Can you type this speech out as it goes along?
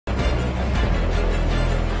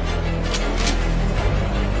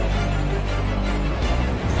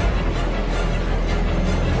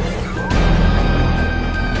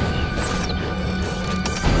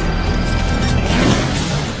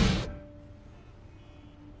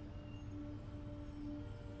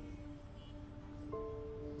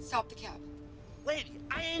Stop the cab. Lady,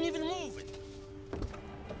 I ain't even moving.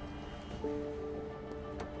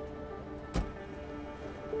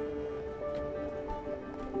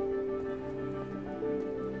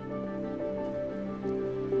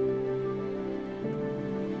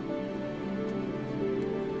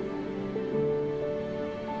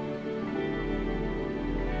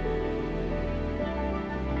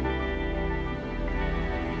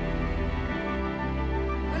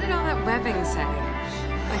 What did all that webbing say?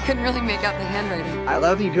 I couldn't really make out the handwriting. I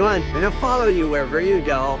love you, Gun, and I'll follow you wherever you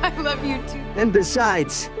go. I love you too. And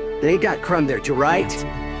besides, they ain't got Crumb there to write.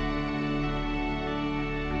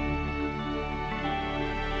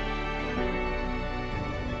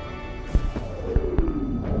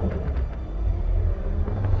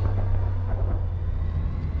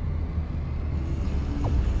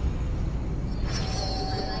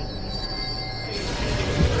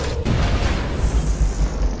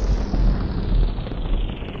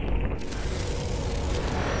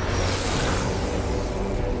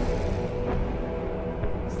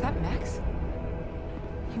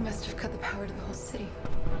 He must have cut the power to the whole city.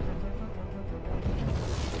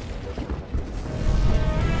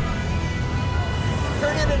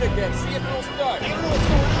 Turn it in again, see if it'll start. I don't know what's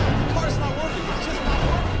going on. The car's not working, it's just not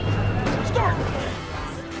working. Start!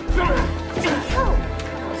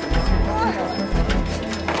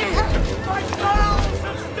 My girls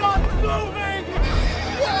have stopped moving!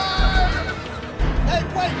 Hey,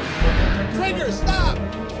 wait! Trigger, stop!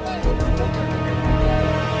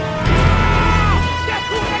 Get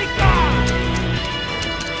to any car!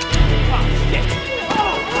 Oh, shit!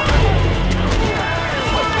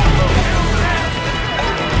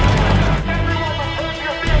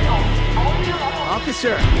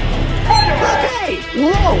 Officer! Okay!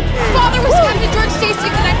 Whoa! Father was Captain George Stacy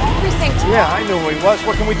of the 9th Precinct. Yeah, I knew who he was.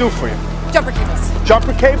 What can we do for you? Jumper cables.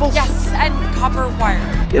 Jumper cables? Yes, and copper wire.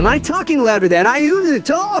 Am I talking louder than I usually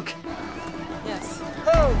talk? Yes.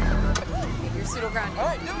 Oh! Give your pseudo ground. All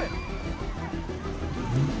right, do it.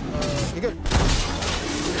 You good?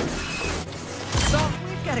 So,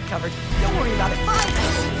 we've got it covered. Don't worry about it. Bye!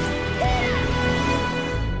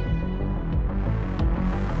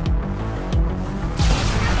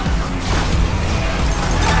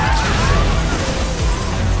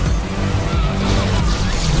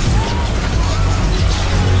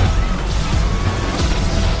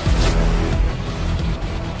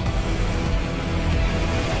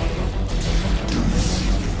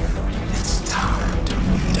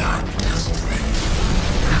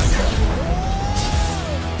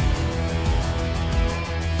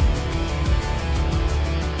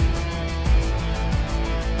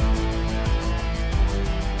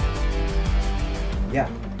 Yeah.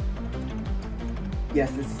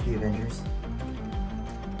 Yes, this is the Avengers.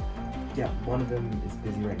 Yeah, one of them is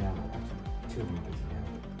busy right now. Actually, two of them are busy now.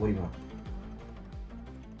 What do you want?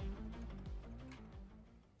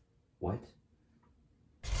 What?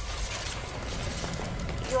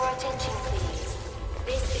 Your attention, please.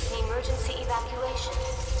 This is an emergency evacuation.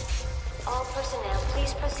 All personnel,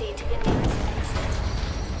 please proceed to the nearest exit.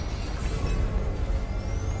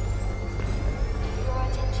 Your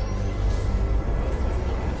attention, please. This is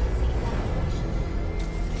an emergency evacuation.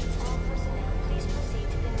 All personnel, please proceed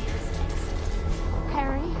to the nearest exit.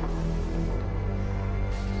 Harry?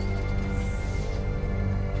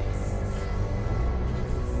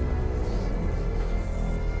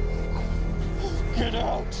 Get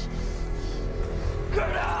out!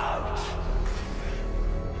 Get out!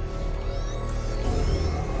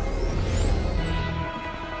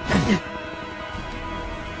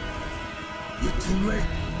 You're too late.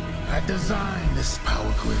 I designed this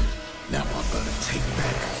power grid. Now I'm gonna take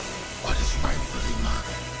back what is rightfully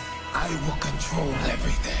mine. I will control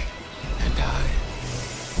everything, and I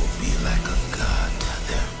will be like a god to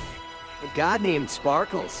them. A god named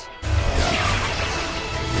Sparkles.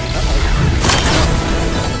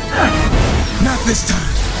 Not this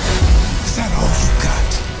time. Is that all you got?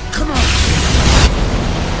 Come on.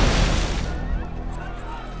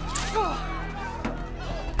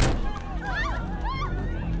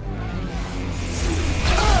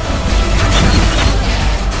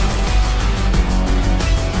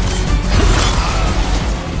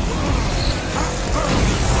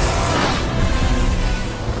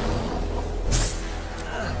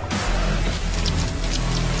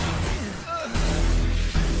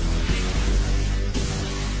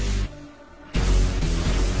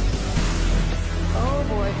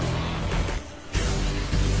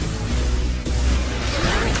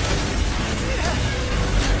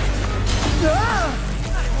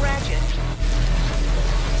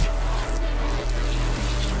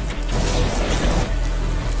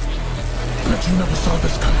 You never saw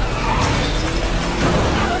this coming.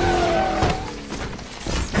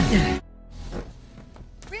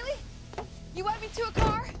 Really? You want me to a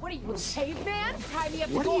car? What are you, a caveman? Tie me up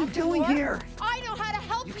to What go are you off to doing war? here? I know how to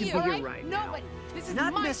help You you. can be all here right? right no, now. but this is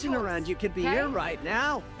Not my messing choice, around, you can be okay? here right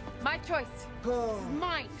now. My choice. This is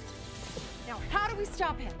mine. Now, how do we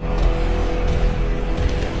stop him?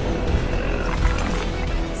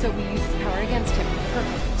 So we use his power against him.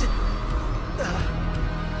 Perfect.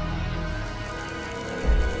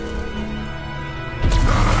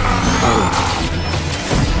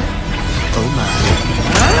 Oh my.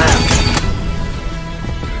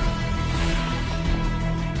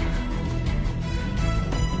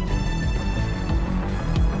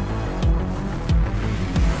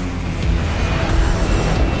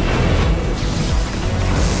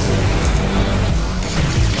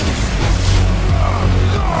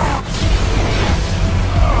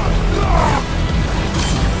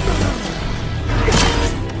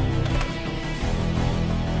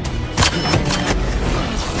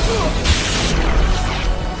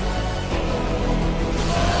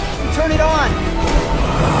 Turn it on!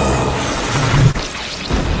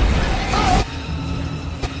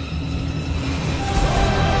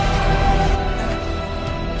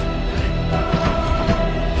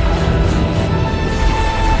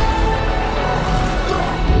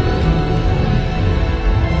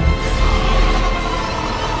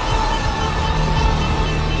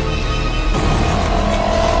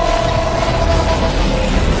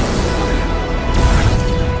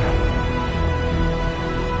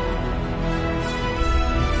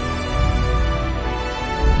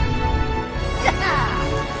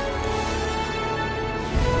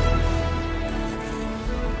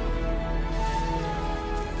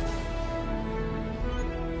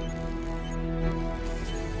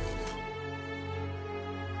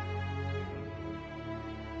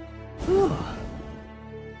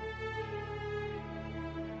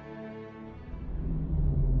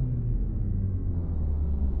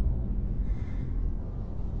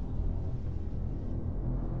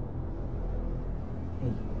 Hey,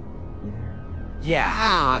 you there?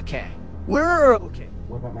 Yeah, okay. We're okay.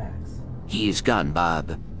 What about Max? He's gone,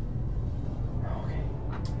 Bob. Okay.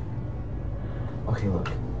 Okay, look.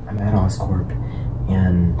 I'm at Oscorp,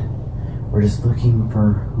 and we're just looking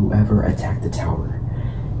for whoever attacked the tower.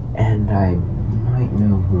 And I might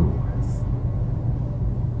know who it was.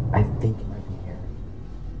 I think it might be Harry.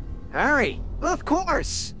 Harry, of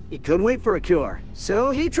course. He couldn't wait for a cure,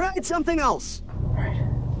 so he tried something else. Right.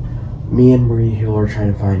 Me and Marie Hill are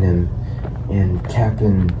trying to find him, and Cap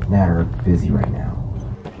and Nat are busy right now.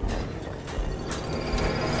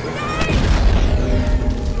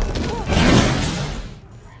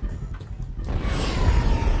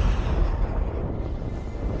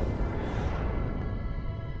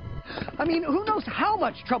 I mean, who knows how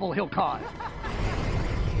much trouble he'll cause?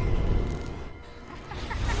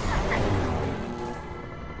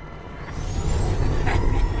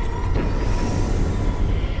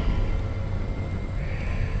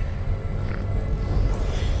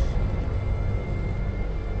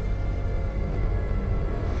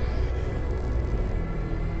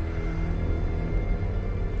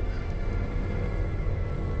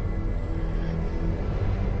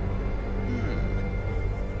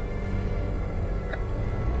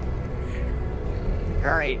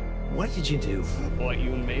 Harry, what did you do? What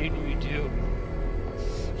you made me do.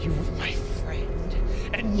 You were my friend,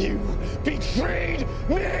 and you betrayed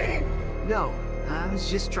me! No, I was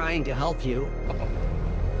just trying to help you.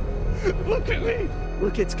 Look at me!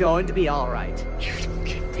 Look, it's going to be all right. You don't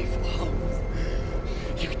give me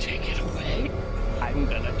love. You take it away, I'm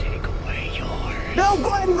gonna take away yours. No,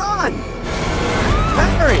 Glenn, run!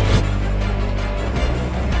 Harry!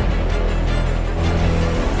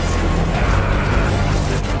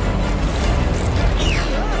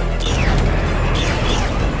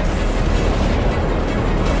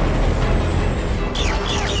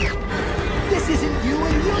 This isn't you,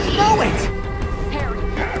 and you know it! Harry.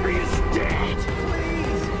 Harry is dead!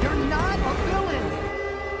 Please, you're not a villain!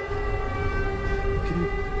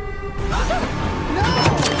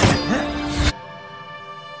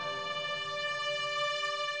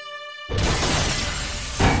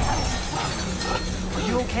 Are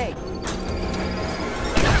you okay?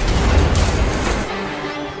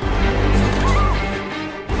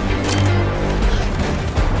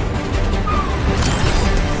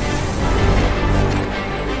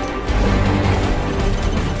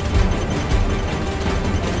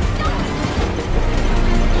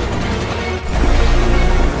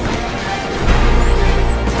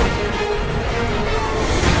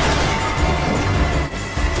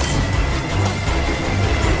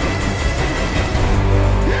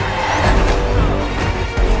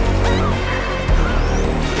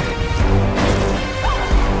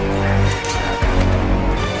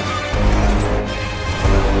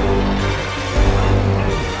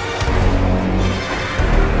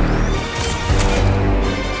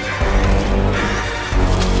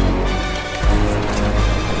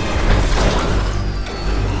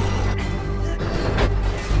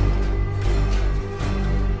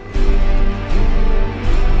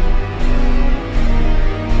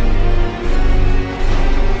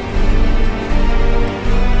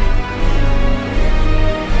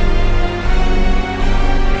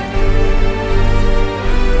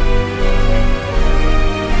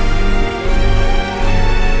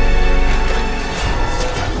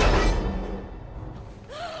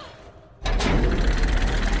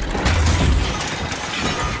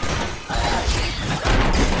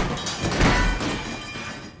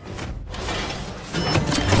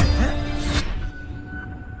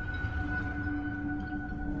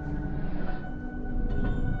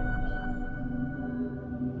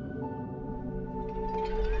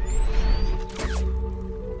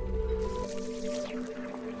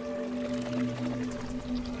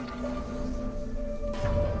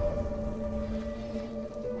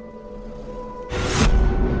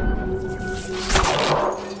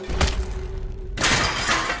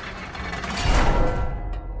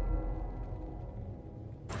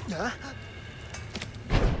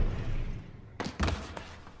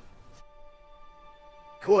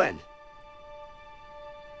 Quinn.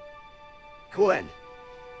 Quinn.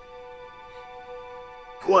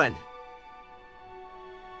 Quinn.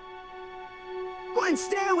 Quinn,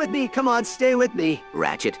 stay with me! Come on, stay with me!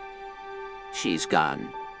 Ratchet, she's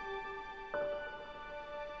gone.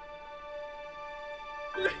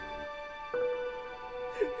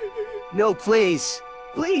 No, please.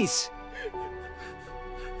 Please.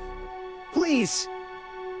 Please.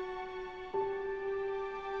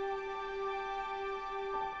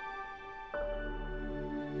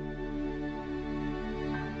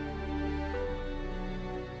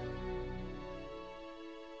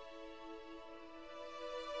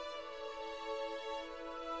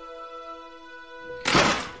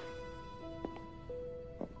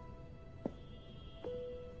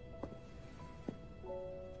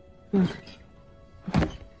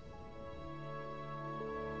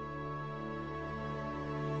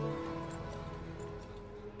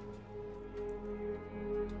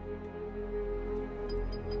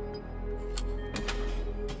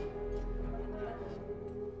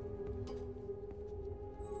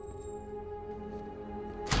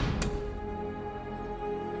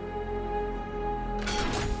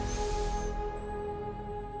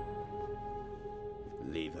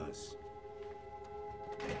 Leave us.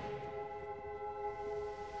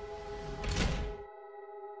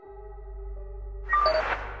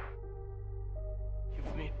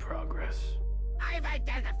 You've made progress. I've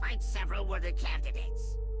identified several worthy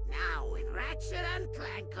candidates. Now, with Ratchet and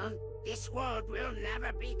Clank, this world will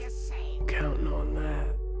never be the same. Counting on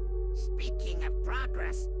that. Speaking of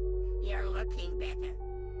progress, you're looking better.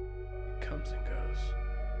 It comes and goes.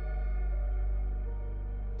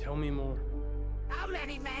 Tell me more. How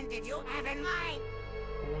many men did you have in mind?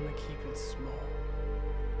 I want to keep it small.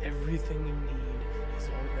 Everything you need is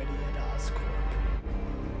already at Oscorp.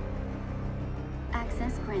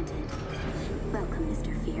 Access granted. Welcome,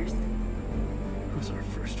 Mr. Fierce. Who's our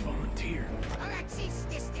first volunteer? Alexis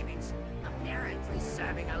Stistovich, apparently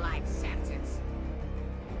serving a life sentence.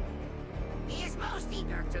 He is most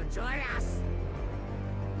eager to join us.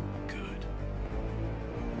 Good.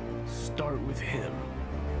 Start with him.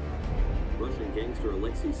 Russian gangster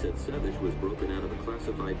Alexei Setsevich was broken out of a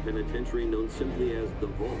classified penitentiary known simply as the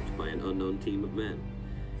Vault by an unknown team of men.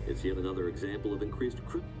 It's yet another example of increased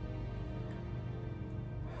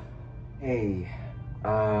Hey,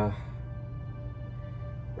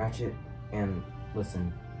 Ratchet, and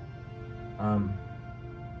listen,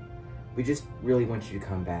 we just really want you to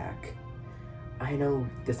come back. I know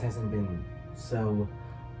this hasn't been so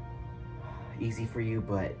easy for you,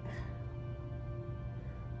 but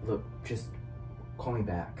look, just call me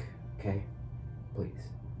back, okay?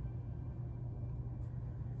 Please.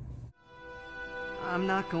 I'm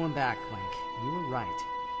not going back, Clank. You were right.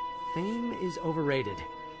 Fame is overrated.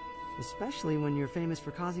 Especially when you're famous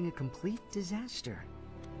for causing a complete disaster.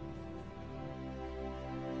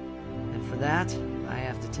 And for that, I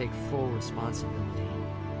have to take full responsibility.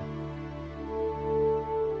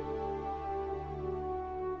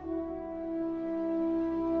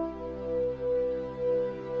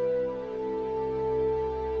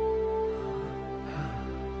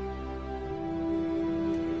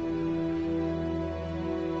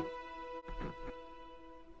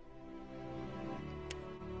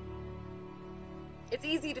 It's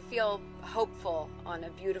easy to feel hopeful on a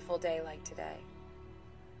beautiful day like today.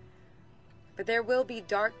 But there will be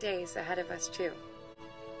dark days ahead of us too.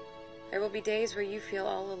 There will be days where you feel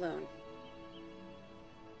all alone.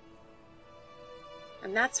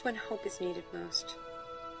 And that's when hope is needed most.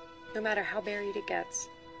 No matter how buried it gets,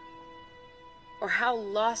 or how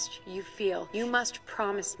lost you feel, you must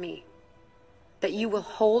promise me that you will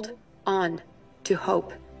hold on to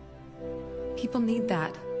hope. People need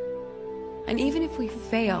that. And even if we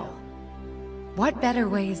fail, what better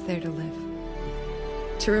way is there to live?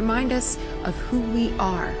 To remind us of who we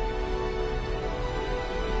are.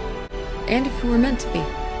 And of who we're meant to be.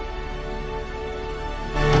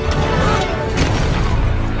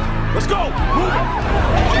 Let's go! Move it!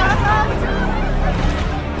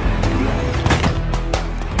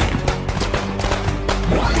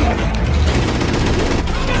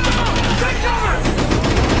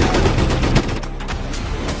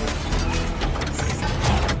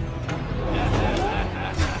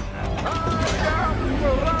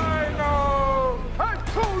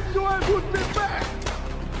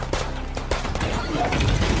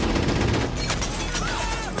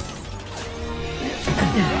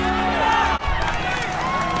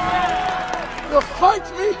 You'll fight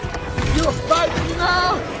me? You'll fight me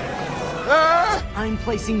now? I'm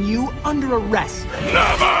placing you under arrest.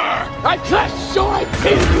 Never! I crushed you, I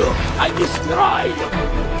killed you, I destroyed you!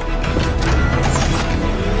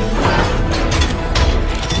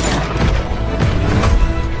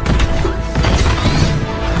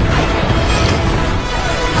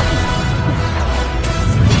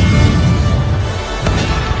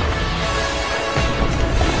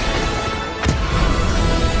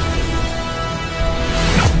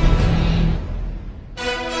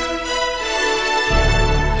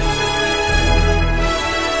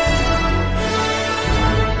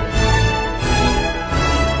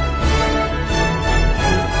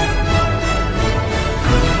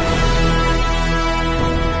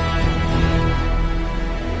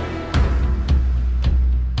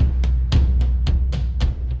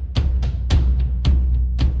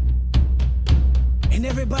 And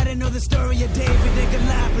everybody know the story of David and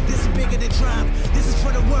Goliath, but this is bigger than triumph. This is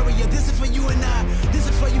for the warrior, this is for you and I. This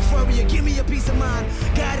is for euphoria, give me a peace of mind.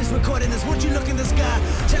 God is recording this, won't you look in the sky?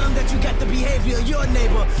 Tell him that you got the behavior of your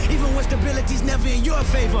neighbor, even when stability's never in your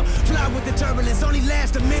favor. Fly with the turbulence, only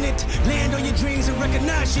last a minute. Land on your dreams and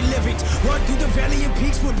recognize you live it. Walk through the valley and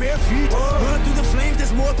peaks with bare feet. Run through the flames,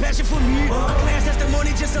 there's more passion for me. A class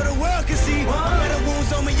testimony just so the world can see. Better wounds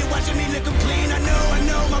on me, you're watching me lick them clean. I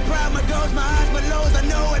know, my pride, my goals, my highs, my lows. I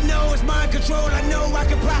know, it's mind control. I know I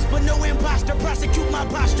can prosper, no imposter. Prosecute my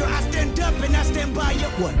posture. I stand up and I stand by you.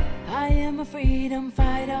 What? I am a freedom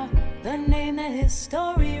fighter, the name that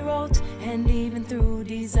history wrote. And even through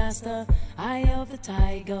disaster, eye of the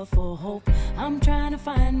tiger for hope. I'm trying to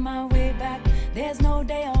find my way back. There's no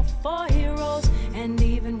day off for heroes. And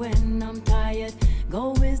even when I'm tired,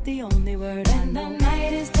 go is the only word. And the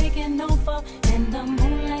night is taking over, and the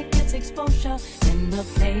moonlight gets exposure. And the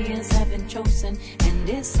players have been chosen, and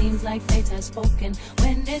it seems like fate has spoken.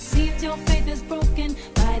 When it seems your faith is broken,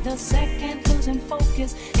 by the second losing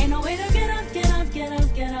focus. Ain't no way to get up, get up, get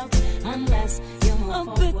up, get up, unless you move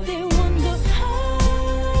forward. But they wonder how.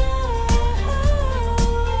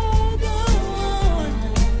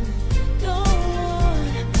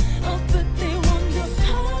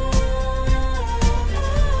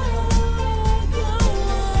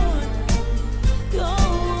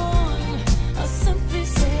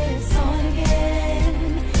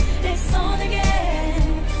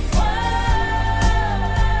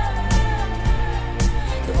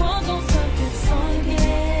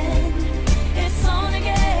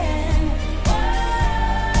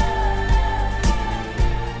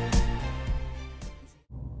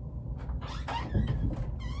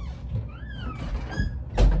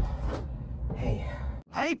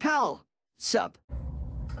 Hey, pal. Sup?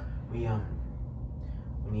 We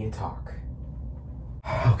need to talk.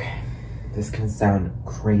 Okay, this can sound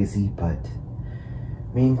crazy, but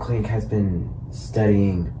me and Clink has been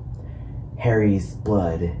studying Harry's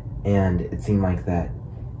blood, and it seemed like that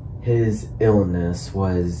his illness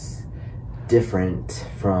was different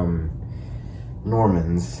from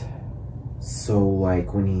Norman's. So,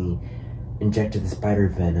 like, when he injected the spider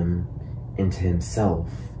venom into himself,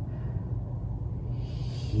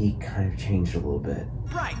 he kind of changed a little bit.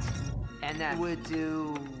 Right! And that would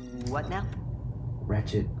do what now?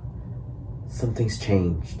 Ratchet, something's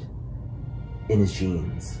changed in his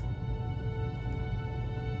genes.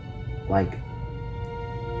 Like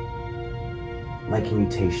a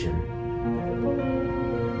mutation.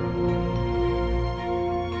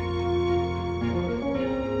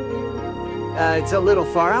 It's a little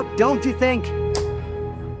far up, don't you think?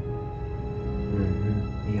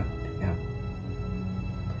 Yeah.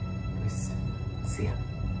 See ya.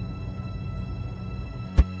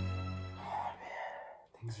 Oh man,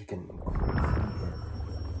 things are getting crazy.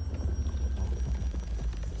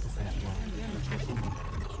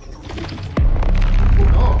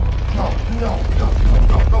 No.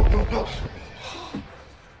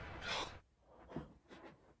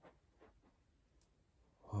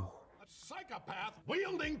 A psychopath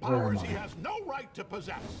wielding powers he has no right to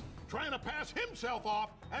possess, trying to pass himself off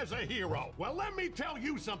as a hero. Well, let me tell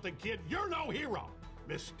you something, kid. You're no hero.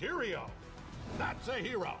 Mysterio, that's a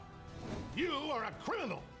hero. You are a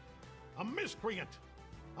criminal, a miscreant,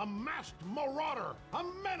 a masked marauder, a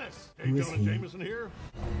menace. Hey, Jonah Jameson here.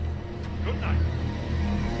 Good night.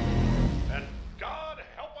 And God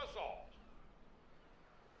help us all.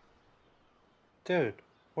 Dude,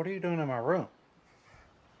 what are you doing in my room?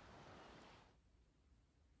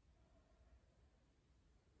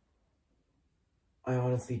 I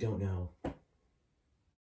honestly don't know.